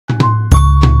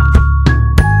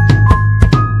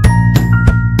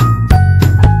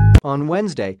On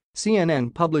Wednesday,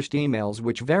 CNN published emails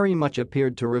which very much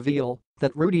appeared to reveal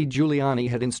that Rudy Giuliani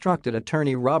had instructed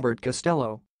attorney Robert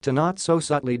Costello to not so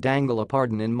subtly dangle a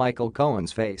pardon in Michael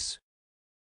Cohen's face.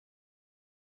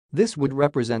 This would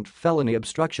represent felony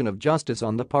obstruction of justice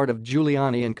on the part of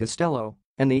Giuliani and Costello,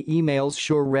 and the emails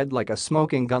sure read like a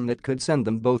smoking gun that could send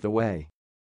them both away.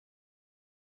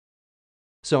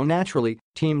 So naturally,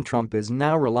 Team Trump is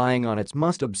now relying on its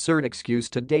most absurd excuse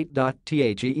to date. The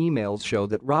emails show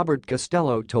that Robert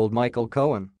Costello told Michael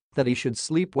Cohen that he should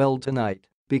sleep well tonight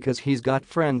because he's got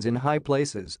friends in high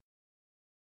places.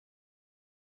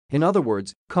 In other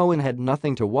words, Cohen had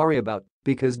nothing to worry about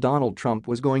because Donald Trump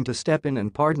was going to step in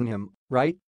and pardon him,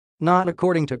 right? Not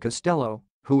according to Costello,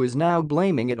 who is now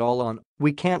blaming it all on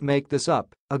 "We Can't Make This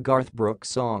Up," a Garth Brooks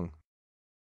song.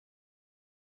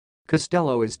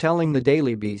 Costello is telling the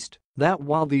Daily Beast that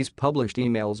while these published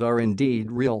emails are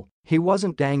indeed real, he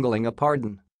wasn't dangling a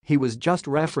pardon, he was just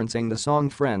referencing the song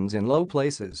Friends in Low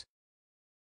Places.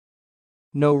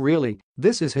 No, really,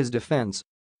 this is his defense.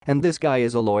 And this guy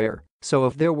is a lawyer, so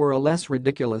if there were a less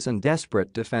ridiculous and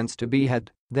desperate defense to be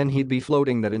had, then he'd be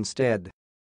floating that instead.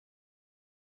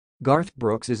 Garth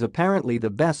Brooks is apparently the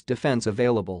best defense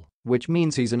available, which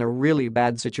means he's in a really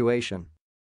bad situation.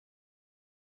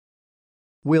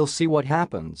 We'll see what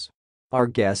happens. Our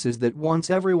guess is that once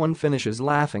everyone finishes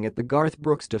laughing at the Garth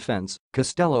Brooks defense,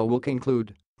 Costello will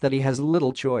conclude that he has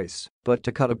little choice but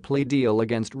to cut a plea deal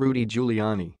against Rudy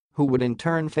Giuliani, who would in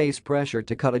turn face pressure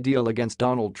to cut a deal against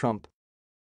Donald Trump.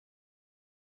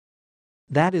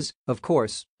 That is, of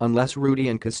course, unless Rudy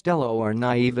and Costello are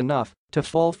naive enough to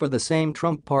fall for the same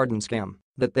Trump pardon scam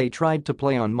that they tried to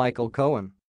play on Michael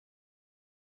Cohen.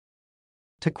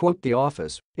 To quote The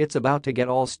Office, "It's about to get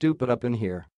all stupid up in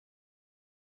here."